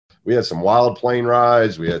we had some wild plane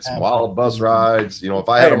rides. We had some wild bus rides. You know, if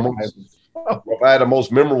I had a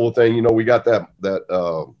most memorable thing, you know, we got that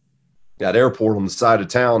airport on the side of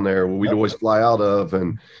town there where we'd always fly out of,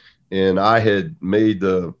 and I had made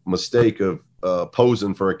the mistake of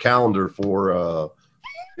posing for a calendar for a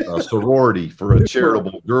sorority for a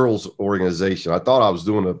charitable girls organization. I thought I was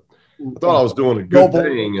doing a good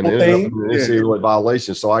thing, and ended up in an NCAA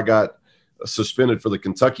violation. So I got suspended for the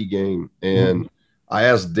Kentucky game, and I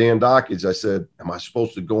asked Dan Dockage. I said, "Am I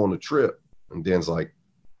supposed to go on a trip?" And Dan's like,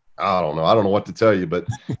 "I don't know. I don't know what to tell you, but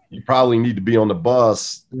you probably need to be on the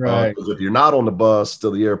bus. Right. Because if you're not on the bus to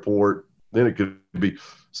the airport, then it could be."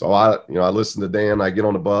 So I listened to Dan. I get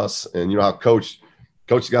on the bus, and you know how Coach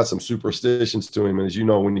got some superstitions to him. And as you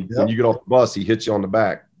know, when you get off the bus, he hits you on the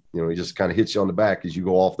back. You know, he just kind of hits you on the back as you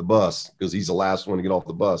go off the bus because he's the last one to get off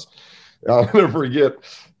the bus. And I'll never forget.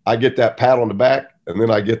 I get that pat on the back, and then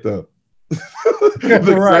I get the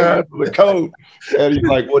the coat, and he's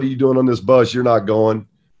like, "What are you doing on this bus? You're not going."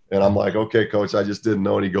 And I'm like, "Okay, Coach, I just didn't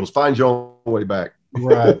know." And he goes, "Find your own way back."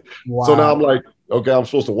 Right. Wow. So now I'm like, okay, I'm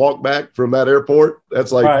supposed to walk back from that airport.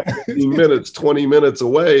 That's like 15 minutes, 20 minutes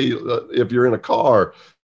away if you're in a car.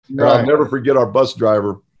 And I'll never forget our bus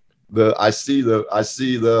driver. I see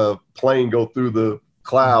the plane go through the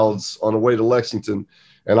clouds on the way to Lexington,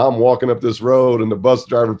 and I'm walking up this road, and the bus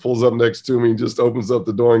driver pulls up next to me and just opens up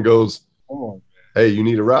the door and goes, "Hey, you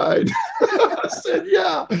need a ride?" I said,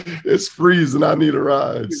 "Yeah, it's freezing. I need a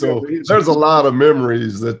ride." So there's a lot of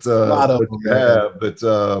memories that you have that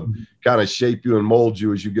kind of shape you and mold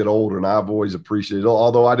you as you get older. And I've always appreciated,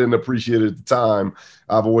 although I didn't appreciate it at the time,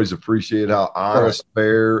 I've always appreciated how honest,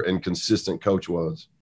 fair, and consistent Coach was.